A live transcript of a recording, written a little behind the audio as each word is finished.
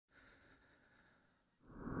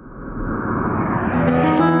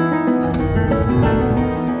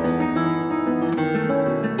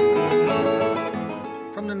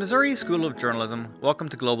Columbia School of Journalism, welcome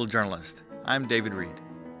to Global Journalist. I'm David Reed.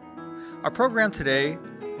 Our program today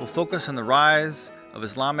will focus on the rise of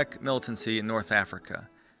Islamic militancy in North Africa.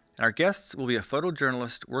 And our guests will be a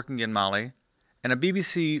photojournalist working in Mali and a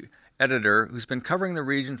BBC editor who's been covering the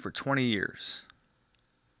region for 20 years.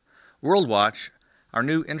 World Watch, our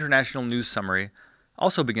new international news summary,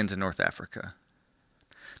 also begins in North Africa.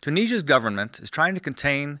 Tunisia's government is trying to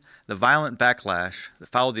contain the violent backlash that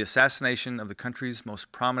followed the assassination of the country's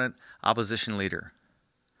most prominent opposition leader.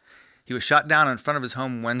 He was shot down in front of his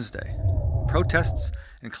home Wednesday. Protests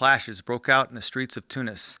and clashes broke out in the streets of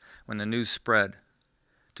Tunis when the news spread.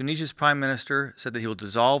 Tunisia's prime minister said that he will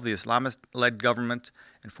dissolve the Islamist-led government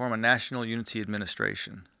and form a national unity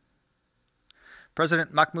administration.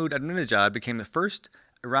 President Mahmoud Ahmadinejad became the first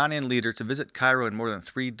Iranian leader to visit Cairo in more than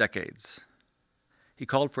 3 decades. He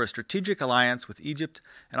called for a strategic alliance with Egypt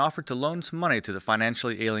and offered to loan some money to the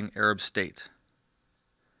financially ailing Arab state.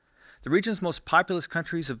 The region's most populous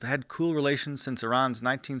countries have had cool relations since Iran's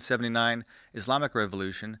 1979 Islamic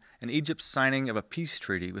Revolution and Egypt's signing of a peace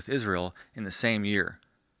treaty with Israel in the same year.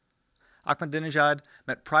 Ahmadinejad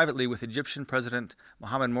met privately with Egyptian President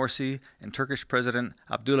Mohamed Morsi and Turkish President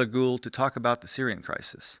Abdullah Gül to talk about the Syrian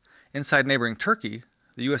crisis. Inside neighboring Turkey,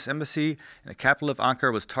 the U.S. Embassy in the capital of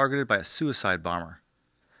Ankara was targeted by a suicide bomber.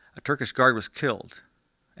 A Turkish guard was killed,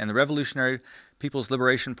 and the Revolutionary People's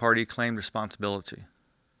Liberation Party claimed responsibility.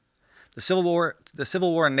 The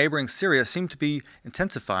civil war in neighboring Syria seemed to be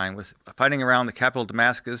intensifying, with fighting around the capital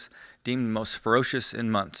Damascus deemed the most ferocious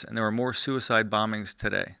in months, and there were more suicide bombings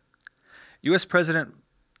today. U.S.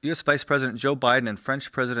 Vice President Joe Biden and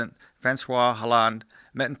French President François Hollande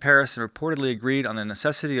met in Paris and reportedly agreed on the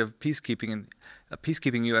necessity of peacekeeping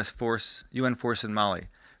UN force in Mali.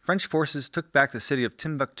 French forces took back the city of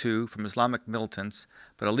Timbuktu from Islamic militants,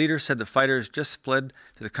 but a leader said the fighters just fled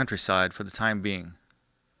to the countryside for the time being.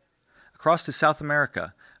 Across to South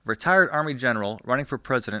America, a retired army general running for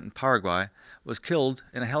president in Paraguay was killed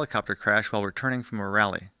in a helicopter crash while returning from a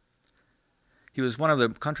rally. He was one of the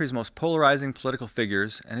country's most polarizing political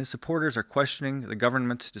figures, and his supporters are questioning the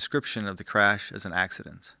government's description of the crash as an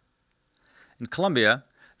accident. In Colombia,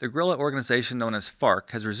 the guerrilla organization known as FARC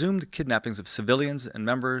has resumed kidnappings of civilians and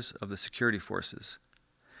members of the security forces.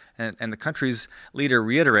 And the country's leader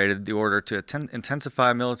reiterated the order to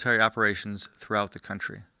intensify military operations throughout the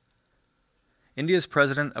country. India's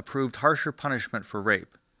president approved harsher punishment for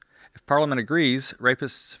rape. If Parliament agrees,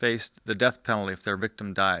 rapists face the death penalty if their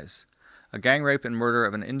victim dies. A gang rape and murder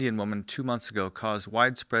of an Indian woman 2 months ago caused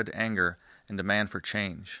widespread anger and demand for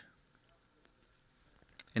change.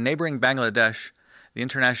 In neighboring Bangladesh, the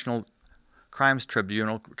International Crimes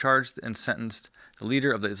Tribunal charged and sentenced the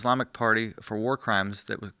leader of the Islamic Party for war crimes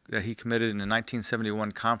that he committed in the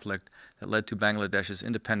 1971 conflict that led to Bangladesh's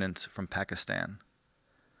independence from Pakistan.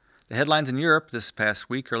 The headlines in Europe this past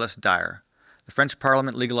week are less dire. The French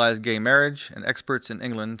Parliament legalized gay marriage, and experts in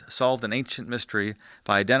England solved an ancient mystery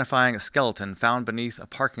by identifying a skeleton found beneath a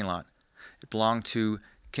parking lot. It belonged to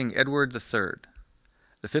King Edward III.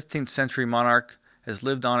 The 15th century monarch has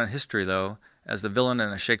lived on in history, though, as the villain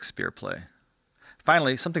in a Shakespeare play.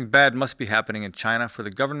 Finally, something bad must be happening in China for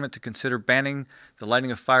the government to consider banning the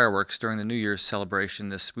lighting of fireworks during the New Year's celebration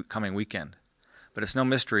this coming weekend. But it's no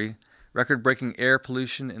mystery. Record-breaking air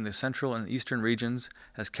pollution in the central and eastern regions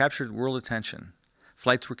has captured world attention.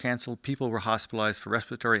 Flights were canceled, people were hospitalized for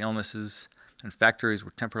respiratory illnesses, and factories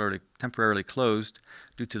were temporarily closed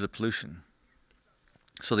due to the pollution.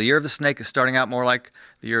 So the year of the snake is starting out more like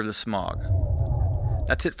the year of the smog.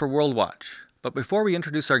 That's it for World Watch. But before we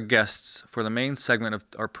introduce our guests for the main segment of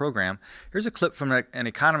our program, here's a clip from an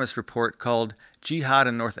Economist report called Jihad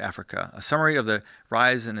in North Africa, a summary of the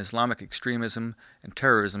rise in Islamic extremism and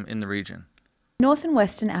terrorism in the region. In North and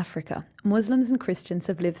Western Africa, Muslims and Christians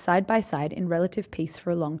have lived side by side in relative peace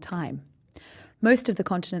for a long time. Most of the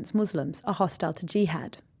continent's Muslims are hostile to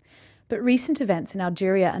jihad. But recent events in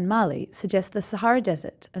Algeria and Mali suggest the Sahara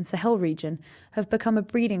Desert and Sahel region have become a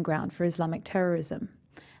breeding ground for Islamic terrorism,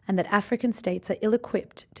 and that African states are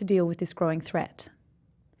ill-equipped to deal with this growing threat.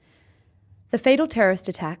 The fatal terrorist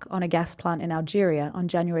attack on a gas plant in Algeria on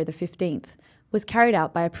January the 15th was carried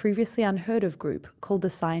out by a previously unheard-of group called the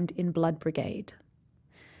Signed in Blood Brigade.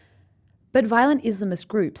 But violent Islamist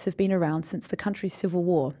groups have been around since the country's civil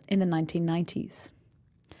war in the 1990s.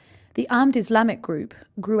 The armed Islamic group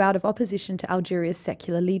grew out of opposition to Algeria's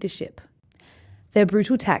secular leadership. Their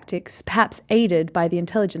brutal tactics, perhaps aided by the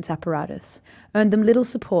intelligence apparatus, earned them little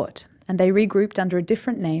support, and they regrouped under a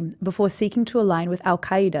different name before seeking to align with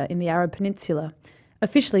Al-Qaeda in the Arab Peninsula,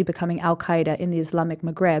 officially becoming Al-Qaeda in the Islamic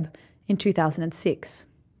Maghreb in 2006.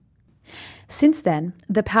 Since then,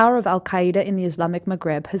 the power of al-Qaeda in the Islamic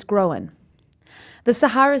Maghreb has grown. The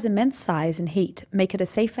Sahara's immense size and heat make it a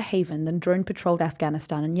safer haven than drone-patrolled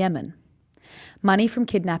Afghanistan and Yemen. Money from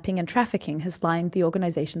kidnapping and trafficking has lined the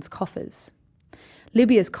organization's coffers.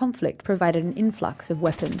 Libya's conflict provided an influx of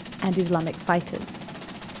weapons and Islamic fighters.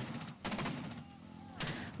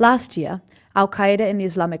 Last year, al-Qaeda in the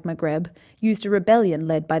Islamic Maghreb used a rebellion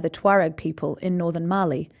led by the Tuareg people in northern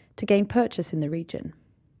Mali to gain purchase in the region.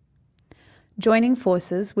 Joining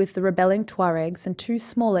forces with the rebelling Tuaregs and two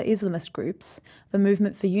smaller Islamist groups, the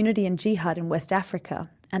Movement for Unity and Jihad in West Africa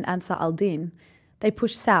and Ansar al-Din, they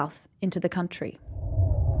pushed south into the country.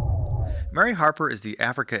 Mary Harper is the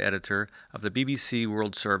Africa editor of the BBC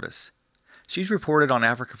World Service. She's reported on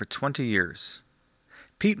Africa for 20 years.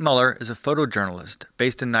 Pete Muller is a photojournalist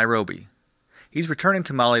based in Nairobi. He's returning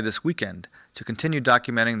to Mali this weekend to continue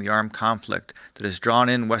documenting the armed conflict that has drawn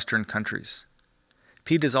in Western countries.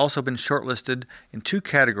 Pete has also been shortlisted in 2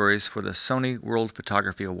 categories for the Sony World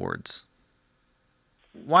Photography Awards.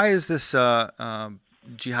 Why is this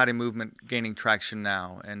jihadi movement gaining traction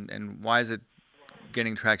now, and why is it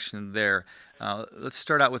gaining traction there? Let's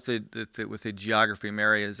start out with the geography.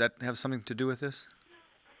 Mary, does that have something to do with this?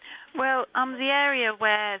 Well, the area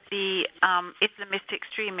where the Islamist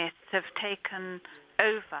extremists have taken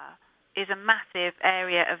over is a massive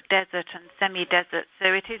area of desert and semi-desert,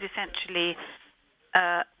 so it is essentially,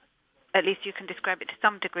 at least you can describe it to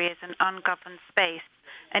some degree, as an ungoverned space.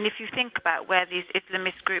 And if you think about where these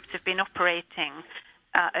Islamist groups have been operating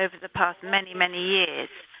over the past many, many years,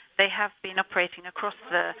 they have been operating across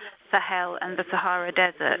the Sahel and the Sahara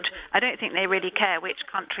Desert. I don't think they really care which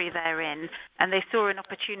country they're in, and they saw an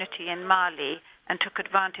opportunity in Mali and took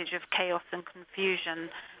advantage of chaos and confusion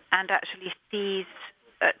and actually seized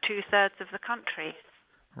 2/3 of the country.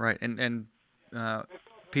 Right. And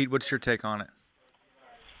Pete, what's your take on it?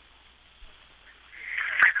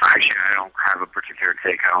 Actually, I don't have a particular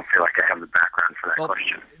take. I don't feel like I have the background for that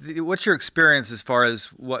question. What's your experience as far as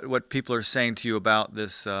what people are saying to you about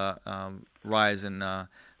this rise in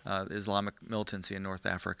Islamic militancy in North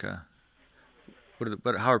Africa?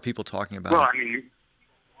 How are people talking about it? Well, I mean,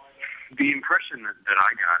 the impression that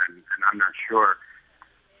I got, and I'm not sure,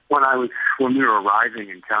 when we were arriving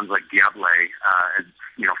in towns like Diable, as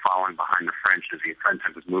following behind the French as the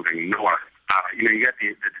offensive was moving north, you get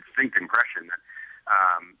the distinct impression that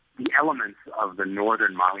the elements of the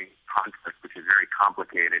northern Mali conflict, which is very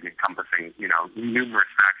complicated, encompassing numerous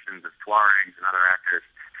factions of Tuaregs and other actors,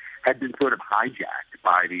 had been sort of hijacked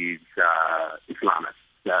by these Islamists,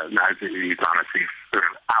 these sort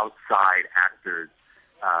of outside actors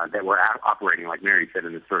that were operating, like Mary said,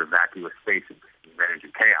 in this sort of vacuous space of rage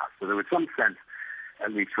and chaos. So there was some sense,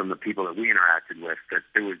 at least from the people that we interacted with, that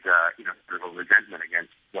there was sort of a resentment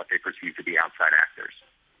against what they perceived to be outside actors.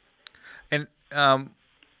 And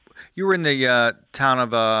you were in the town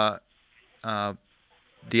of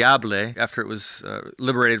Diable after it was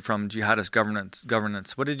liberated from jihadist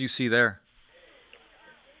governance. What did you see there?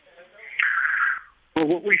 Well,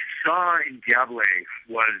 what we saw in Diable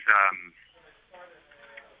was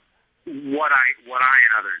what I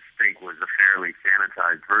and others think was a fairly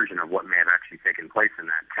sanitized version of what may have actually taken place in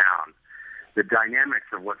that town. The dynamics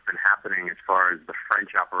of what's been happening as far as the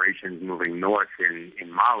French operations moving north in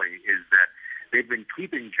Mali is that they've been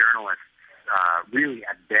keeping journalists really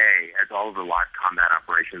at bay as all of the live combat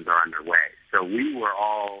operations are underway. So we were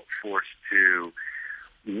all forced to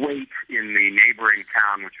wait in the neighboring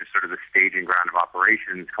town, which was sort of the staging ground of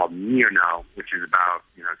operations, called Niono, which is about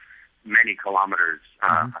many kilometers,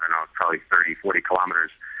 I don't know, probably 30, 40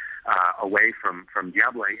 kilometers away from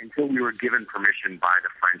Diable, until we were given permission by the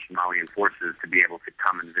French and Malian forces to be able to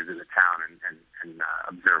come and visit the town and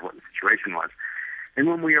observe what the situation was. And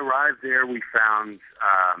when we arrived there, we found,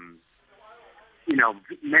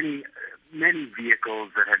 many vehicles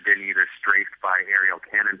that had been either strafed by aerial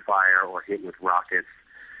cannon fire or hit with rockets.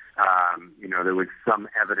 There was some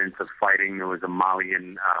evidence of fighting. There was a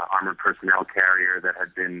Malian armored personnel carrier that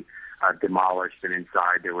had been demolished, and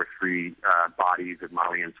inside there were 3 bodies of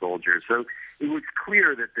Malian soldiers. So it was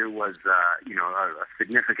clear that there was, a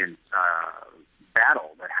significant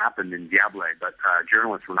battle that happened in Diable, but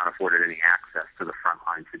journalists were not afforded any access to the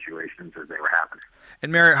frontline situations as they were happening.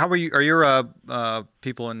 And Mary, how are you? Are your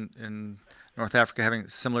people in North Africa having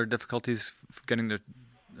similar difficulties getting to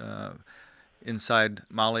inside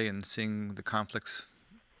Mali and seeing the conflicts?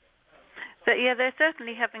 So, yeah, they're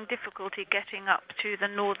certainly having difficulty getting up to the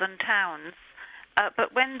northern towns.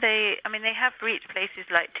 But when they have reached places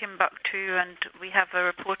like Timbuktu, and we have a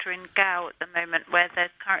reporter in Gao at the moment where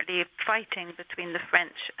there's currently fighting between the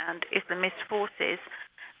French and Islamist forces.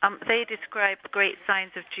 they describe great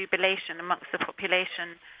signs of jubilation amongst the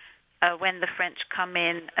population when the French come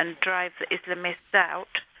in and drive the Islamists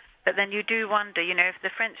out. But then you do wonder, if the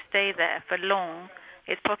French stay there for long,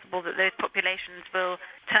 it's possible that those populations will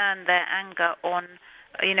turn their anger on,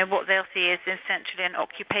 what they'll see is essentially an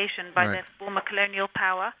occupation by their former colonial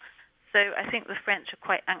power. So I think the French are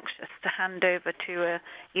quite anxious to hand over to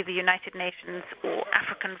either United Nations or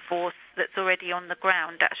African force that's already on the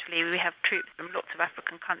ground. Actually, we have troops from lots of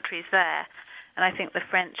African countries there. And I think the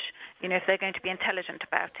French, if they're going to be intelligent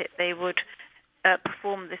about it, they would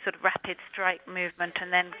perform this sort of rapid strike movement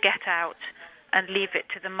and then get out and leave it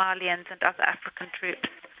to the Malians and other African troops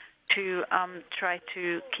to try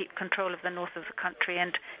to keep control of the north of the country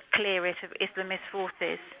and clear it of Islamist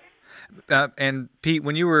forces. And Pete,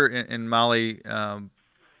 when you were in Mali, and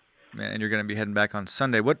you're going to be heading back on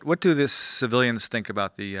Sunday, what do the civilians think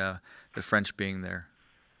about the French being there?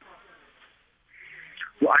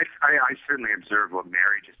 Well, I certainly observed what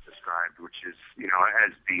Mary just described, which is,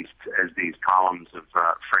 as these columns of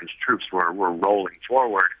French troops were rolling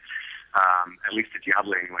forward, at least at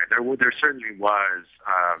Diable anyway, there certainly was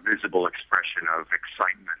a visible expression of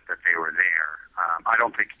excitement that they were there. I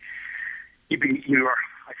don't think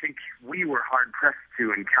I think we were hard pressed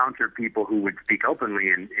to encounter people who would speak openly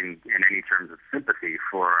in any terms of sympathy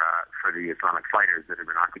for the Islamic fighters that had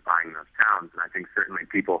been occupying those towns. And I think certainly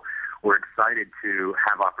people were excited to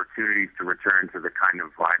have opportunities to return to the kind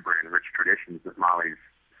of vibrant and rich traditions that Mali's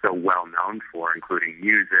so well known for, including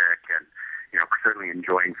music and, certainly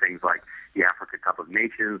enjoying things like the Africa Cup of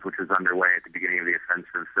Nations, which was underway at the beginning of the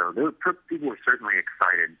offensive. So people were certainly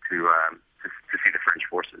excited to see the French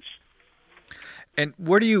forces. And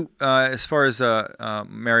where do you, as far as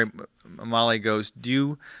Mali goes, do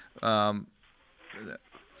you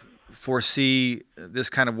foresee this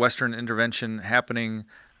kind of Western intervention happening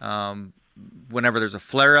whenever there's a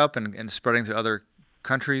flare-up and spreading to other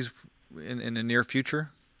countries in the near future?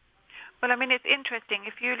 Well, I mean, it's interesting.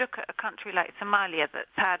 If you look at a country like Somalia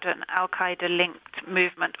that's had an al-Qaeda-linked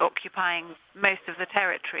movement occupying most of the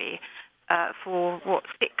territory for,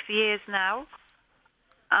 6 years now,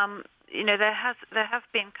 there have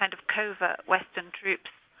been kind of covert Western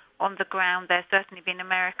troops on the ground. There's certainly been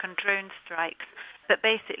American drone strikes. But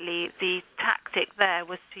basically, the tactic there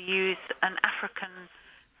was to use an African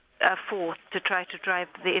force to try to drive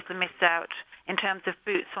the Islamists out in terms of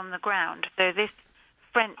boots on the ground. So this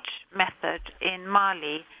French method in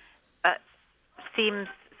Mali seems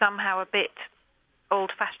somehow a bit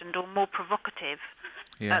old-fashioned or more provocative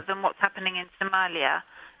than what's happening in Somalia.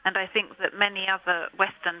 And I think that many other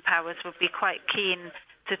Western powers would be quite keen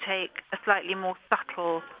to take a slightly more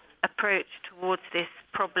subtle approach towards this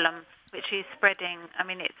problem, which is spreading. I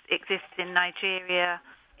mean, it exists in Nigeria,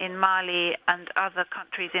 in Mali, and other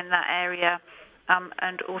countries in that area,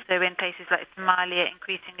 and also in places like Somalia,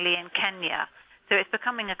 increasingly in Kenya. So it's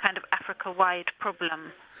becoming a kind of Africa-wide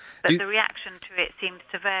problem. But the reaction to it seems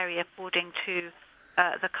to vary according to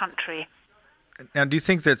the country. Now, do you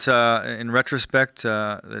think that, in retrospect,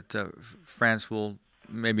 that France will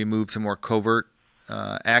maybe move to more covert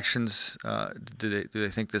actions? Do they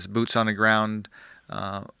think this boots on the ground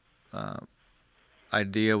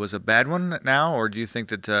idea was a bad one now, or do you think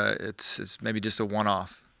that it's maybe just a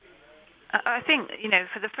one-off? I think,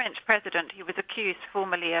 for the French president, he was accused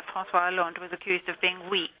formerly, François Hollande was accused of being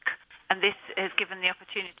weak, and this has given the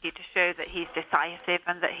opportunity to show that he's decisive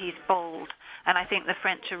and that he's bold. And I think the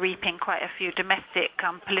French are reaping quite a few domestic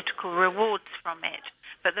political rewards from it.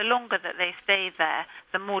 But the longer that they stay there,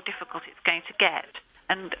 the more difficult it's going to get.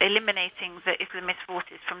 And eliminating the Islamist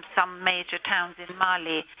forces from some major towns in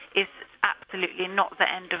Mali is absolutely not the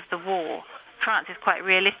end of the war. France is quite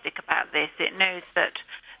realistic about this. It knows that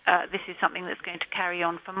this is something that's going to carry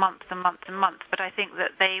on for months and months and months. But I think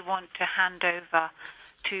that they want to hand over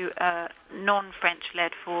to a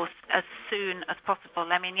non-French-led force as soon as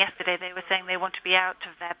possible. I mean, yesterday they were saying they want to be out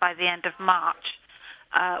of there by the end of March.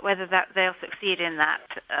 Whether they'll succeed in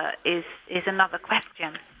that is another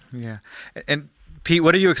question. Yeah. And Pete,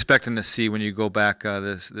 what are you expecting to see when you go back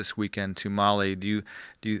this weekend to Mali? Do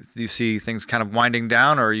you see things kind of winding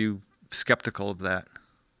down, or are you skeptical of that?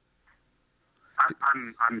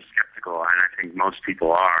 I'm skeptical, and I think most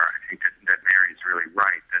people are. I think that Mary's really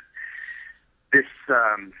right. That this,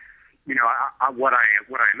 what I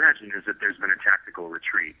imagine is that there's been a tactical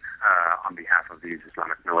retreat on behalf of these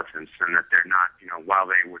Islamic militants, and that they're not, while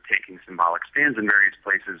they were taking symbolic stands in various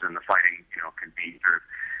places, and the fighting, could be sort of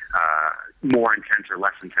more intense or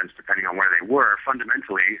less intense depending on where they were.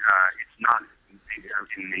 Fundamentally, it's not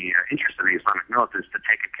in the interest of the Islamic militants to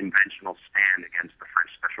take a conventional stand against the French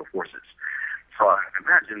special forces. So I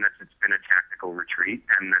imagine that it's been a tactical retreat,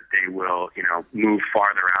 and move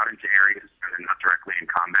farther out into areas that are not directly in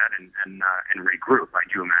combat and regroup. I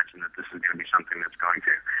do imagine that this is going to be something that's going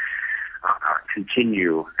to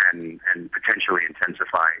continue and potentially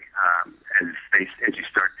intensify as you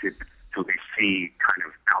start to see kind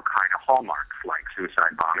of al-Qaeda hallmarks like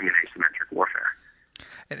suicide bombing and asymmetric warfare.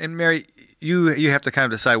 And Mary, you have to kind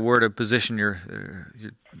of decide where to position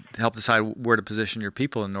help decide where to position your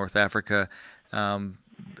people in North Africa.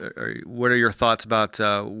 What are your thoughts about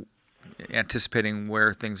anticipating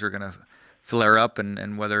where things are going to flare up,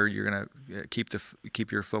 and whether you're going to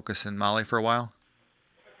keep your focus in Mali for a while?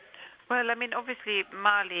 Well, I mean, obviously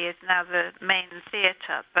Mali is now the main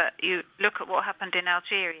theatre, but you look at what happened in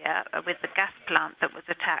Algeria with the gas plant that was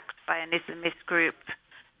attacked by an Islamist group,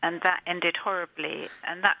 and that ended horribly,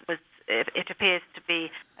 and that was, it appears to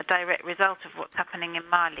be a direct result of what's happening in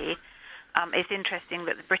Mali. It's interesting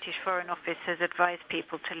that the British Foreign Office has advised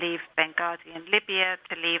people to leave Benghazi in Libya,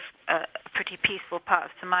 to leave a pretty peaceful part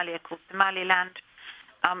of Somalia called Somaliland,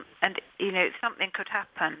 and, something could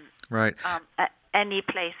happen right. At any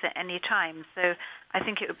place at any time. So I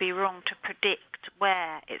think it would be wrong to predict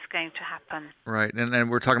where it's going to happen. Right, and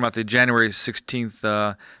we're talking about the January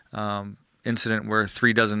 16th incident where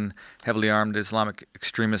 36 heavily armed Islamic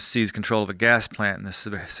extremists seized control of a gas plant in the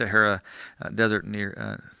Sahara Desert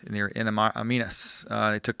near In Amenas.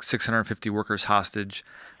 They took 650 workers hostage,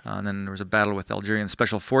 and then there was a battle with Algerian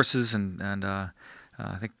special forces, and I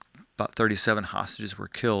think about 37 hostages were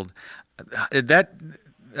killed. Is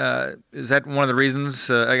that one of the reasons,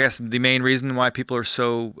 I guess the main reason why people are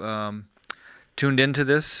so tuned into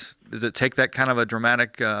this? Does it take that kind of a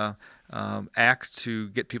dramatic act to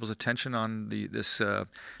get people's attention on this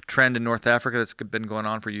trend in North Africa that's been going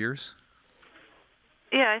on for years?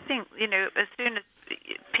 Yeah, I think, as soon as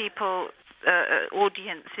people,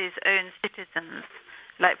 audiences, own citizens,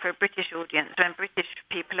 like for a British audience, when British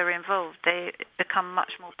people are involved, they become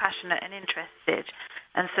much more passionate and interested,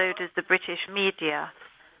 and so does the British media.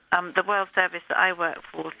 The World Service that I work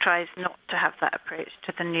for tries not to have that approach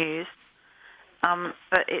to the news,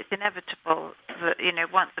 but it's inevitable that,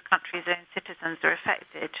 once the country's own citizens are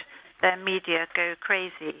affected, their media go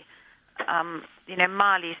crazy.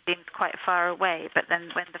 Mali seems quite far away, but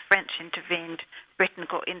then when the French intervened, Britain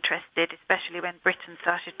got interested, especially when Britain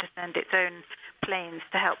started to send its own planes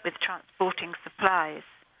to help with transporting supplies.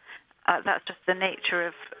 That's just the nature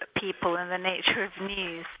of people and the nature of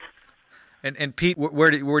news. And Pete, where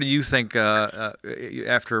do you think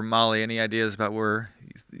after Mali? Any ideas about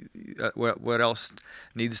what else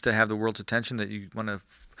needs to have the world's attention that you want to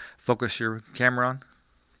focus your camera on?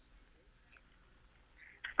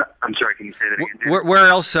 I'm sorry, can you say that again? Where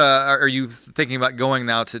else are you thinking about going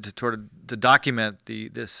now to document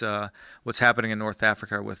this what's happening in North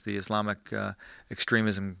Africa with the Islamic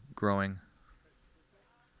extremism growing?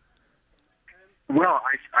 Well,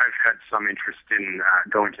 I've had some interest in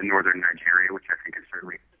going to northern Nigeria, which I think is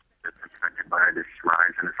certainly affected by this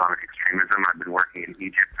rise in Islamic extremism. I've been working in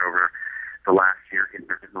Egypt over the last year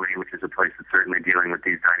intermittently, which is a place that's certainly dealing with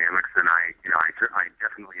these dynamics, and I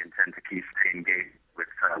definitely intend to keep staying engaged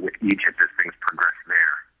with Egypt as things progress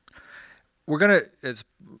there. We're going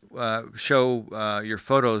to show your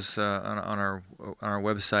photos on our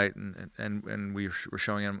website, and we're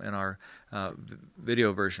showing them in our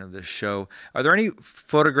video version of this show. Are there any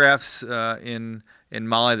photographs in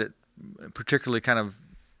Mali that particularly kind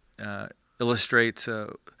of illustrate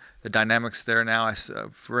the dynamics there now?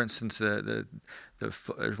 For instance,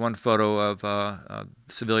 there's one photo of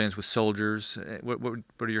civilians with soldiers. What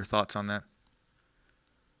are your thoughts on that?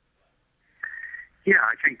 Yeah,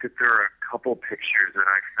 I think that there are a couple pictures that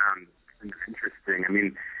I found interesting. I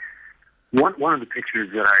mean, one of the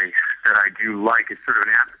pictures that I do like is sort of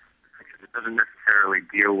an atmosphere picture. It doesn't necessarily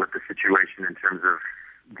deal with the situation in terms of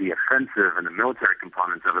the offensive and the military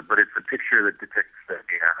components of it, but it's a picture that depicts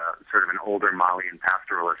sort of an older Malian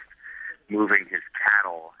pastoralist moving his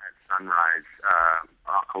cattle at sunrise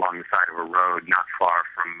along the side of a road not far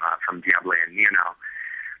from Diable and Niano.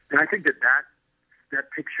 And I think that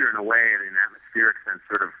picture, in a way, in an atmospheric sense,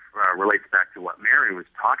 sort of relates back to what Mary was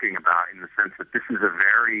talking about, in the sense that this is a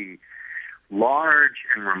very large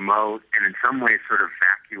and remote and in some ways sort of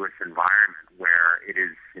vacuous environment where it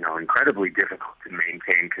is, incredibly difficult to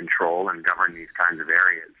maintain control and govern these kinds of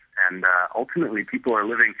areas. And ultimately, people are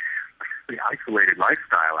living a fairly isolated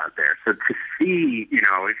lifestyle out there. So to see,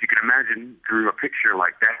 if you can imagine through a picture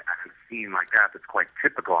like that, and a scene like that that's quite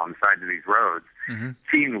typical on the sides of these roads,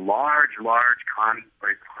 seeing large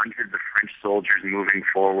convoys, hundreds of French soldiers moving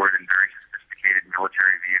forward in very sophisticated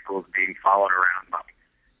military vehicles, being followed around by,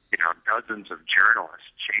 dozens of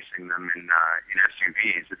journalists chasing them in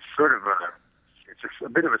SUVs. It's just a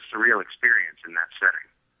bit of a surreal experience in that setting.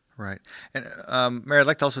 Right. And Mary, I'd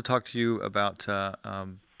like to also talk to you about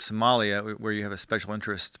Somalia, where you have a special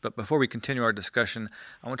interest. But before we continue our discussion,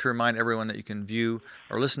 I want to remind everyone that you can view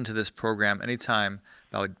or listen to this program anytime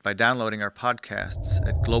by downloading our podcasts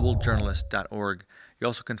at globaljournalist.org. You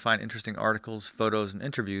also can find interesting articles, photos, and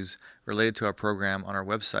interviews related to our program on our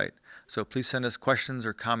website. So please send us questions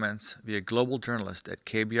or comments via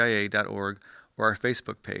globaljournalist@kbia.org or our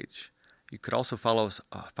Facebook page. You could also follow us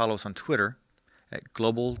on Twitter at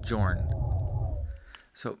globaljorn.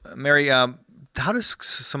 So, Mary, how does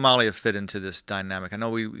Somalia fit into this dynamic? I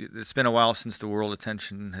know it's been a while since the world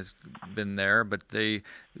attention has been there, but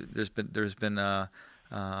there's been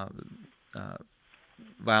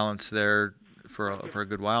violence there for a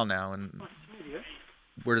good while now. And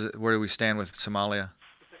where do we stand with Somalia?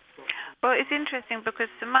 Well, it's interesting because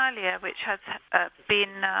Somalia, which has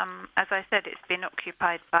been, as I said, it's been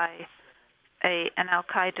occupied by an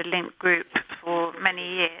Al-Qaeda-linked group for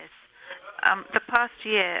many years. The past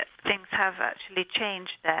year, things have actually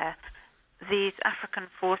changed there. These African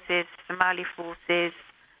forces, Somali forces,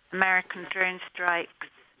 American drone strikes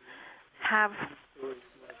have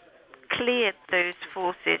cleared those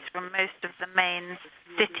forces from most of the main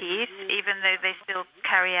cities, even though they still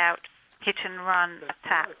carry out hit-and-run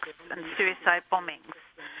attacks and suicide bombings.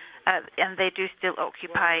 And they do still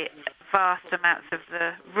occupy vast amounts of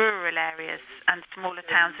the rural areas and smaller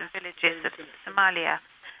towns and villages of Somalia.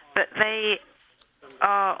 But they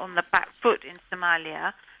are on the back foot in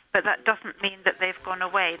Somalia, but that doesn't mean that they've gone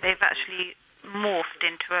away. They've actually morphed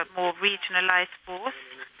into a more regionalized force,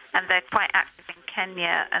 and they're quite active in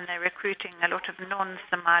Kenya, and they're recruiting a lot of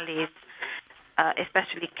non-Somalis,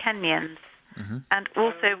 especially Kenyans. Mm-hmm. And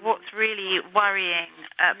also what's really worrying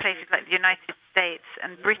places like the United States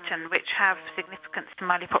and Britain, which have significant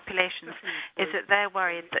Somali populations, is that they're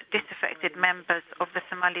worried that disaffected members of the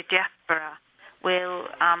Somali diaspora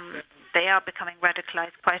they are becoming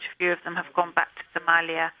radicalized. Quite a few of them have gone back to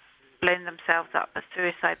Somalia, blown themselves up as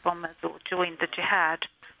suicide bombers or joined the jihad.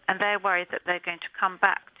 And they're worried that they're going to come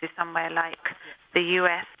back to somewhere like the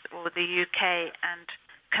US or the UK and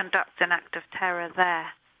conduct an act of terror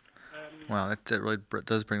there. Wow, that really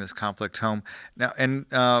does bring this conflict home. Now, and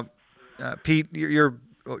Pete, you're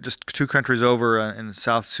just 2 countries over in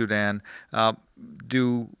South Sudan. How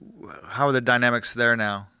are the dynamics there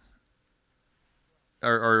now?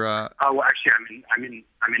 Well, actually, I'm in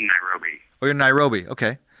Nairobi. Oh, you're in Nairobi.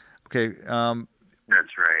 Okay.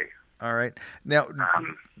 That's right. All right. Now,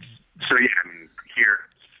 so yeah, here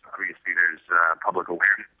obviously there's public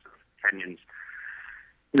awareness of Kenyans.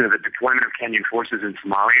 The deployment of Kenyan forces in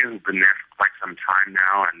Somalia has been there for quite some time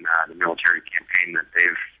now, and the military campaign that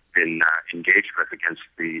they've been engaged with against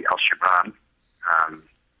the Al-Shabaab,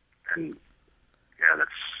 and yeah,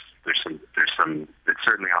 there's some it's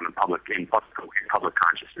certainly on the public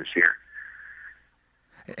consciousness here.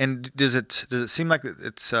 And does it seem like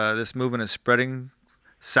it's this movement is spreading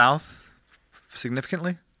south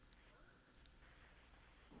significantly?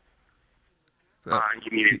 You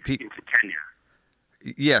mean into Kenya?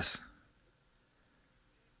 Yes.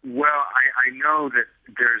 Well, I know that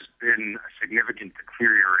there's been a significant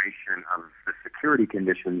deterioration of the security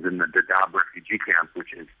conditions in the Dadaab refugee camp,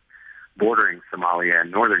 which is bordering Somalia and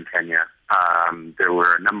northern Kenya. There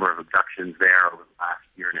were a number of abductions there over the last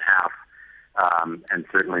year and a half, and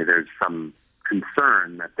certainly there's some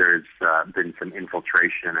concern that there's been some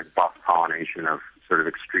infiltration and cross-pollination of sort of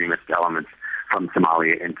extremist elements from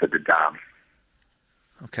Somalia into Dadaab.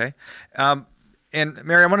 Okay. And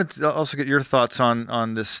Mary, I wanted to also get your thoughts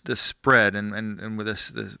on this spread and with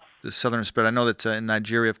this southern spread. I know that in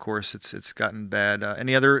Nigeria, of course, it's gotten bad.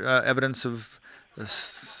 Any other evidence of the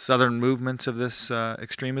southern movements of this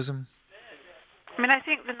extremism? I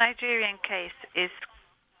think the Nigerian case is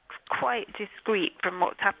quite discreet from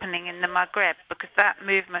what's happening in the Maghreb, because that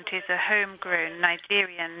movement is a homegrown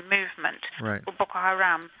Nigerian movement, right, or Boko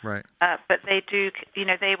Haram. Right. But they do,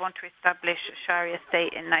 they want to establish a Sharia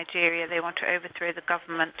state in Nigeria. They want to overthrow the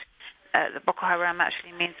government. The Boko Haram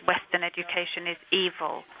actually means Western education is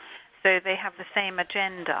evil. So they have the same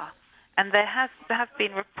agenda. And there have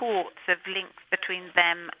been reports of links between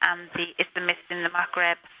them and the Islamists in the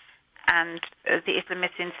Maghreb and the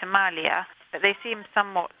Islamists in Somalia, but they seem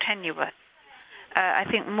somewhat tenuous. I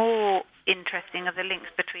think more interesting are the links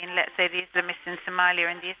between, let's say, the Islamists in Somalia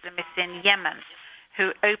and the Islamists in Yemen,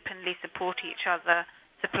 who openly support each other,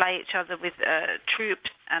 supply each other with troops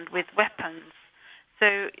and with weapons.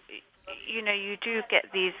 So, you do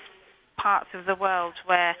get these parts of the world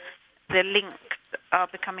where the links are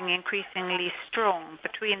becoming increasingly strong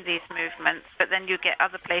between these movements, but then you get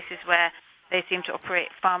other places where they seem to operate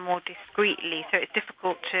far more discreetly. So it's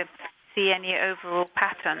difficult to see any overall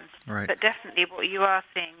patterns. Right. But definitely what you are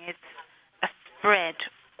seeing is a spread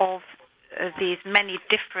of these many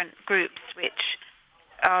different groups which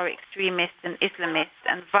are extremists and Islamists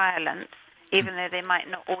and violent, even though they might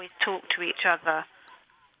not always talk to each other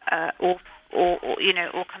or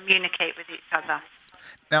communicate with each other.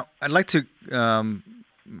 Now, I'd like to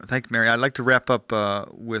thank you, Mary. I'd like to wrap up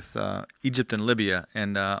with Egypt and Libya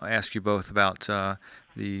and ask you both about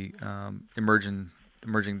the emerging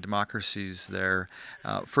democracies there.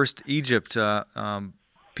 First, Egypt.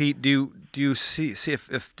 Pete, do you see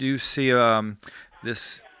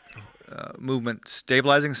this movement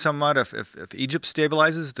stabilizing somewhat? If Egypt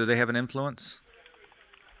stabilizes, do they have an influence?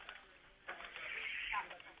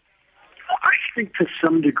 I think to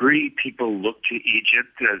some degree people look to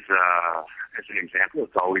Egypt as an example.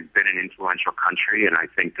 It's always been an influential country, and I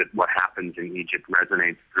think that what happens in Egypt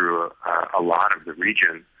resonates through a lot of the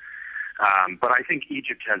region. But I think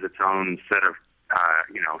Egypt has its own set of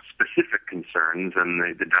specific concerns, and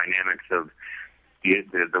the dynamics of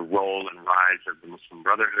the role and rise of the Muslim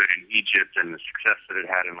Brotherhood in Egypt and the success that it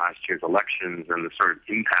had in last year's elections and the sort of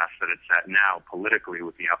impasse that it's at now politically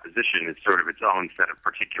with the opposition is sort of its own set of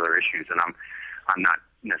particular issues. And I'm not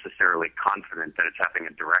necessarily confident that it's having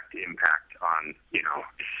a direct impact on,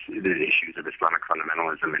 the issues of Islamic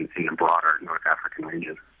fundamentalism in the broader North African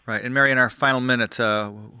region. Right. And Mary, in our final minute,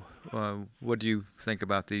 what do you think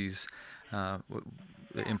about these,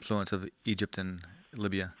 the influence of Egypt and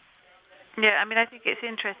Libya? Yeah, I think it's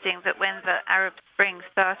interesting that when the Arab Spring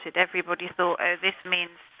started, everybody thought, oh, this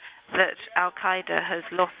means that Al-Qaeda has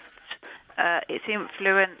lost its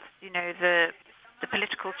influence. The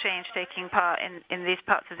political change taking part in these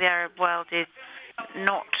parts of the Arab world is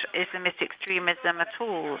not Islamist extremism at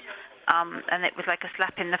all. And it was like a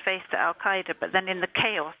slap in the face to Al-Qaeda. But then in the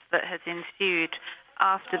chaos that has ensued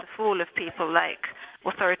after the fall of people like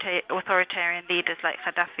authoritarian leaders like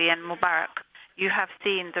Gaddafi and Mubarak, you have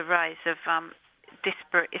seen the rise of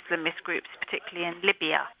disparate Islamist groups, particularly in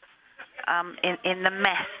Libya, in the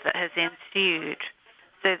mess that has ensued.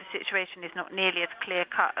 So the situation is not nearly as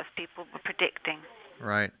clear-cut as people were predicting.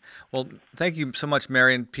 Right. Well, thank you so much,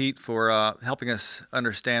 Mary and Pete, for helping us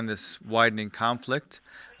understand this widening conflict.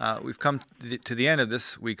 We've come to the end of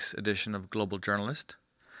this week's edition of Global Journalist.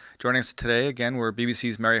 Joining us today again were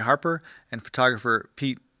BBC's Mary Harper and photographer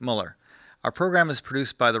Pete Muller. Our program is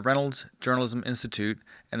produced by the Reynolds Journalism Institute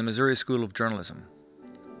and the Missouri School of Journalism.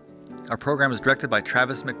 Our program is directed by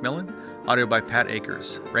Travis McMillan, audio by Pat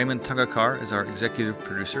Akers. Raymond Tungakar is our executive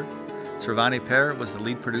producer. Sirvani Per was the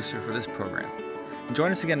lead producer for this program. And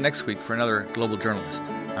join us again next week for another Global Journalist.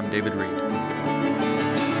 I'm David Reed.